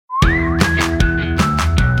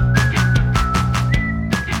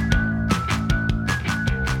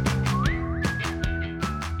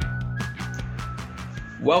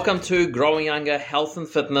Welcome to Growing Younger Health and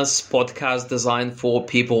Fitness podcast designed for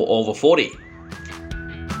people over 40.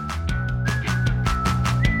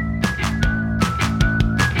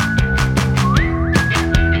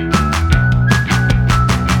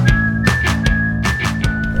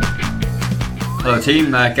 Hello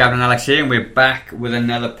team, Gavin and Alex here, and we're back with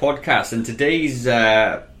another podcast. And today's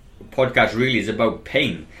podcast really is about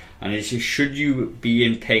pain, and it's should you be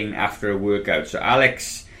in pain after a workout? So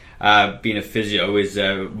Alex, being a physio, is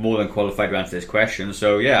more than qualified to answer this question.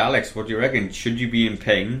 So yeah, Alex, what do you reckon? Should you be in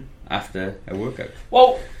pain after a workout?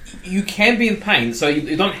 Well, you can be in pain, so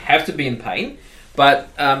you don't have to be in pain.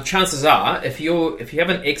 But chances are, if you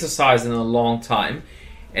haven't exercised in a long time,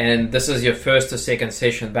 and this is your first or second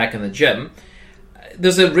session back in the gym,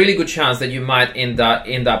 there's a really good chance that you might end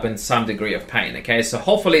up in some degree of pain. Okay, so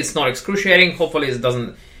hopefully it's not excruciating. Hopefully it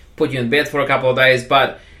doesn't put you in bed for a couple of days,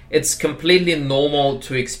 but it's completely normal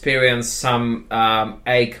to experience some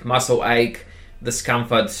ache, muscle ache,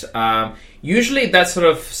 discomfort. Usually that sort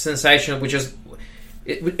of sensation, which is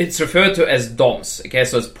it's referred to as DOMS. Okay,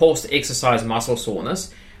 so it's post-exercise muscle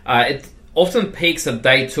soreness. It often peaks at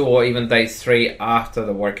day 2 or even day 3 after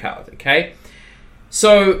the workout. Okay,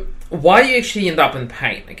 so why do you actually end up in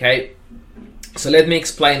pain? Okay, so let me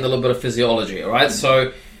explain a little bit of physiology. All right,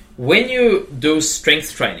 so when you do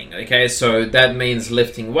strength training, okay, so that means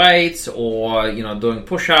lifting weights or doing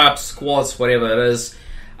push-ups, squats, whatever it is.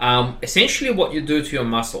 Essentially, what you do to your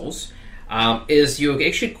muscles is you're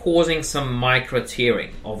actually causing some micro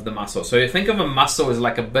tearing of the muscle. So you think of a muscle as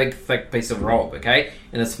like a big, thick piece of rope, okay,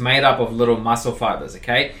 and it's made up of little muscle fibers,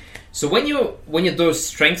 okay. So when you do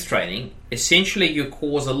strength training, essentially you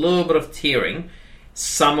cause a little bit of tearing.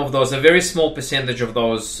 Some of those, a very small percentage of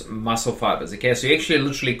those muscle fibers, okay? So you're actually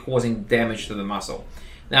literally causing damage to the muscle.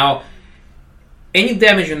 Now, any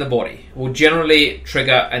damage in the body will generally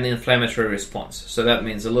trigger an inflammatory response. So that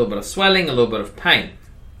means a little bit of swelling, a little bit of pain.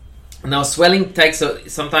 Now, swelling takes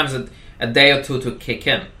sometimes a day or two to kick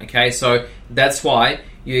in, okay? So that's why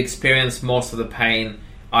you experience most of the pain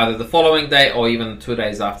either the following day or even 2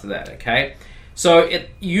 days after that, okay? So it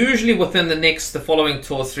usually within the following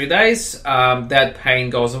 2 or 3 days, that pain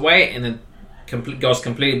goes away and it goes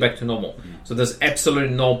completely back to normal. So there's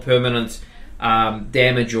absolutely no permanent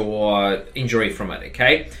damage or injury from it.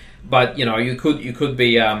 Okay, but you could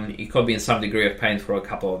be in some degree of pain for a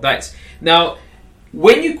couple of days. Now,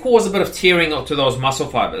 when you cause a bit of tearing to those muscle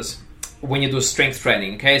fibers when you do strength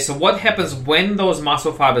training, okay, so what happens when those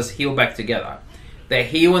muscle fibers heal back together? They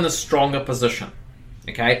heal in a stronger position.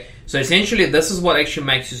 Okay, so essentially this is what actually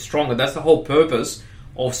makes you stronger. That's the whole purpose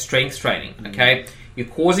of strength training. Okay, you're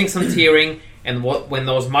causing some tearing, and when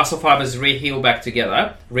those muscle fibers re-heal back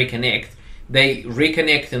together, they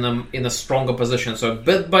reconnect in a stronger position. So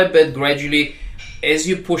bit by bit, gradually, as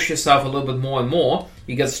you push yourself a little bit more and more,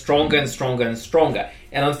 you get stronger and stronger and stronger.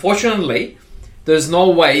 And unfortunately, there's no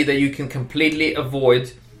way that you can completely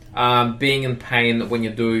avoid being in pain when you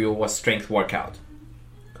do your strength workout.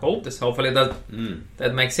 Cool. Hopefully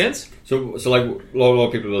that makes sense. So like a lot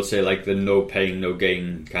of people will say like the no pain, no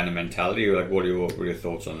gain kind of mentality. Or like, what are your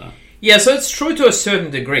thoughts on that? Yeah, so it's true to a certain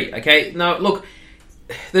degree. Okay, now look,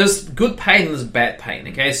 there's good pain and there's bad pain.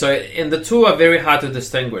 Okay, so and the two are very hard to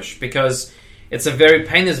distinguish because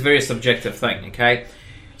pain is a very subjective thing. Okay,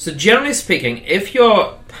 so generally speaking, if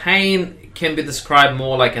your pain can be described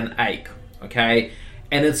more like an ache, okay,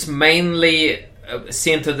 and it's mainly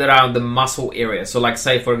centered around the muscle area, so like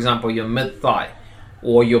say for example your mid-thigh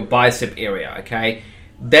or your bicep area, okay,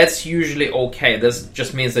 that's usually okay. This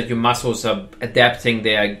just means that your muscles are adapting,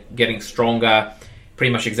 they're getting stronger,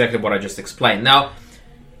 pretty much exactly what I just explained. Now,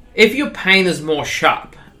 if your pain is more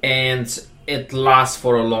sharp and it lasts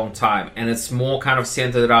for a long time and it's more kind of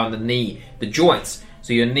centered around the knee, the joints,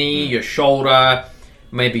 so your knee, your shoulder,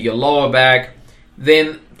 maybe your lower back,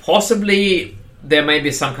 then possibly there may be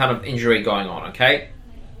some kind of injury going on, okay?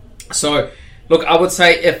 So, look, I would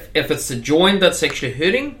say if it's the joint that's actually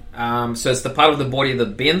hurting, so it's the part of the body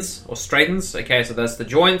that bends or straightens, okay, so that's the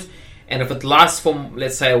joint, and if it lasts for,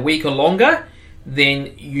 let's say, a week or longer,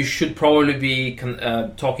 then you should probably be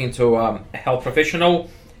talking to a health professional,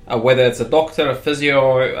 whether it's a doctor, a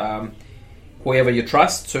physio, whoever you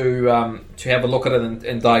trust, to have a look at it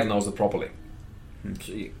and diagnose it properly.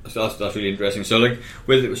 So that's really interesting. So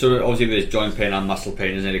obviously there's joint pain and muscle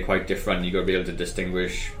pain, isn't it? Quite different. You've got to be able to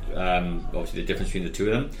distinguish obviously the difference between the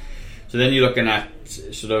two of them. So then you're looking at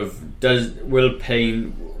sort of will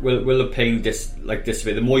the pain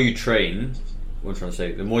dissipate? The more you train, what I'm trying to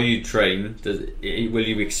say, the more you train, will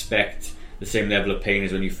you expect the same level of pain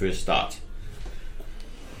as when you first start?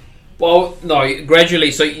 Well, no, gradually.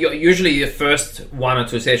 So usually your first 1 or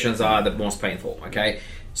 2 sessions are the most painful, okay?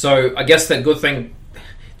 So I guess the good thing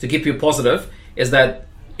to keep you positive is that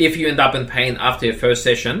if you end up in pain after your first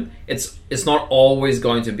session, it's not always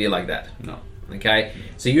going to be like that. No. Okay?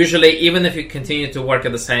 So usually, even if you continue to work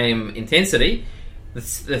at the same intensity, the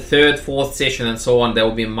third, fourth session and so on, they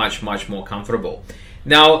will be much, much more comfortable.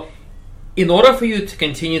 Now, in order for you to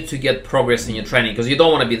continue to get progress in your training, because you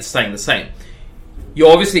don't want to be staying the same,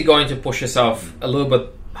 you're obviously going to push yourself a little bit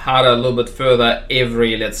harder, a little bit further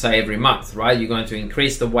every month, right? You're going to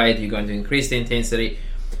increase the weight, you're going to increase the intensity.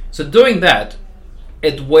 So doing that,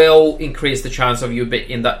 it will increase the chance of you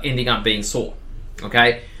ending up being sore,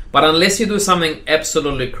 okay? But unless you do something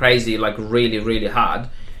absolutely crazy, like really, really hard,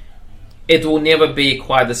 it will never be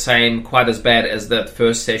quite the same, quite as bad as that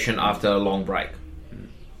first session after a long break,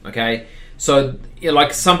 okay? So,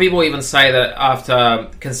 like some people even say that after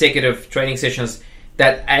consecutive training sessions,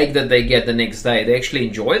 that ache that they get the next day, they actually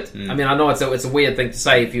enjoy it. I mean, I know it's a weird thing to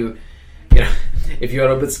say if if you're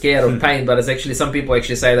a bit scared of pain, but it's actually, some people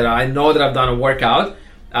actually say that I know that I've done a workout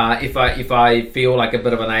if I feel like a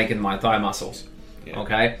bit of an ache in my thigh muscles. Yeah.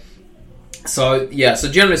 Okay, so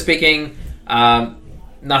generally speaking,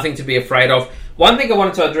 nothing to be afraid of. One thing I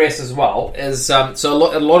wanted to address as well is so a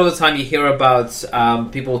lot of the time you hear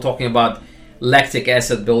about people talking about lactic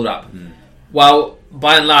acid buildup. Well,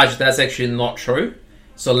 by and large, that's actually not true.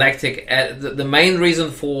 So the main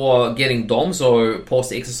reason for getting DOMS or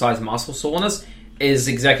post-exercise muscle soreness is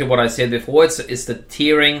exactly what I said before. It's the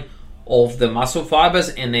tearing of the muscle fibers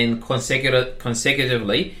and then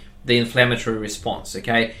consecutively the inflammatory response.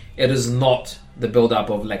 Okay, it is not the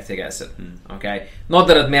buildup of lactic acid. Okay, not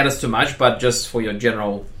that it matters too much, but just for your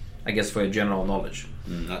general, knowledge.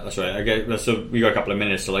 That's right. Okay, so we got a couple of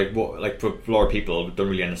minutes. So, for a lot of people don't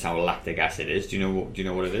really understand what lactic acid is. Do you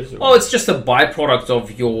know what it is? Or? Well, it's just a byproduct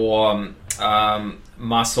of your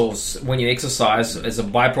muscles when you exercise. It's a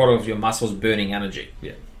byproduct of your muscles burning energy.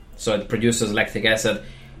 Yeah. So it produces lactic acid,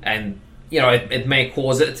 and it may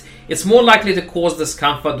cause it. It's more likely to cause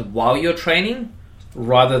discomfort while you're training,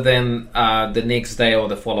 rather than the next day or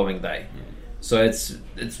the following day. So it's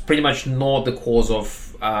pretty much not the cause of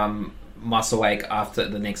muscle ache after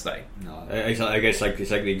the next day. No, I guess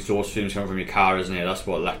it's like the exhaust fumes coming from your car, isn't it? That's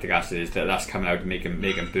what lactic acid is. That's coming out to make them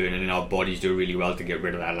burn, and then our bodies do really well to get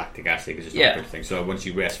rid of that lactic acid because it's not a good thing. So once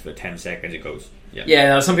you rest for 10 seconds, it goes.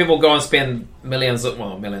 Yeah. Some people go and spend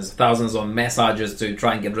thousands on massages to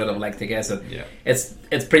try and get rid of lactic acid. Yeah. It's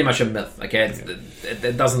pretty much a myth. Okay,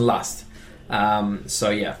 it doesn't last.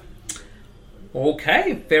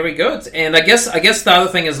 Okay, very good. And I guess the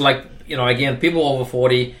other thing is again, people over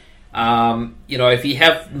 40. If you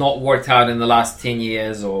have not worked out in the last 10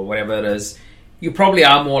 years or whatever it is, you probably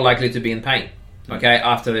are more likely to be in pain, okay,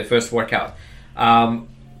 after the first workout.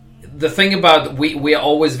 The thing about, we are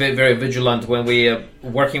always very, very vigilant when we are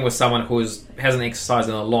working with someone who hasn't exercised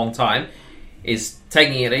in a long time, is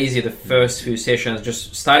taking it easy the first few sessions,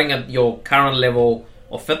 just starting at your current level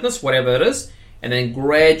of fitness, whatever it is, and then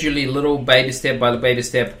gradually, little baby step by baby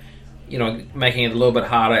step, making it a little bit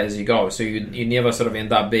harder as you go, so you never sort of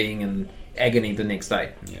end up being in agony the next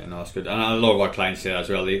day. Yeah, no, that's good. And a lot of our clients say that as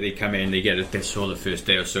well. They come in, they get a bit sore the first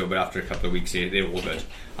day or so, but after a couple of weeks, they're all good.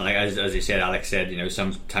 And as Alex said,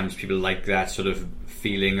 sometimes people like that sort of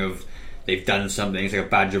feeling of they've done something. It's like a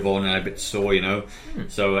badge of honor, a bit sore,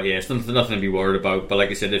 So it's nothing to be worried about. But like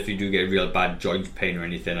I said, if you do get real bad joint pain or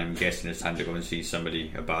anything, I'm guessing it's time to go and see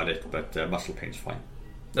somebody about it. But muscle pain's fine.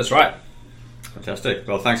 That's right. Fantastic.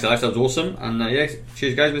 Well, thanks, Alex. That was awesome. And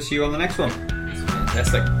cheers, guys. We'll see you on the next one.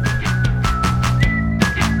 Fantastic.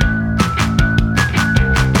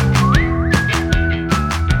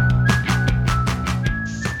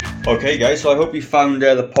 Okay, guys, so I hope you found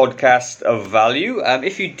the podcast of value.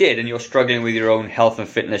 If you did and you're struggling with your own health and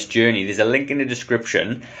fitness journey, there's a link in the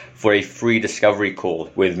description for a free discovery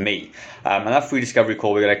call with me. And that free discovery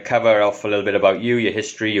call, we're going to cover off a little bit about you, your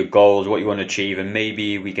history, your goals, what you want to achieve, and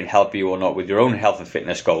maybe we can help you or not with your own health and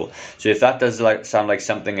fitness goal. So if that does sound like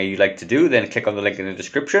something that you'd like to do, then click on the link in the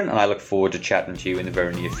description, and I look forward to chatting to you in the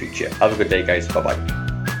very near future. Have a good day, guys. Bye-bye.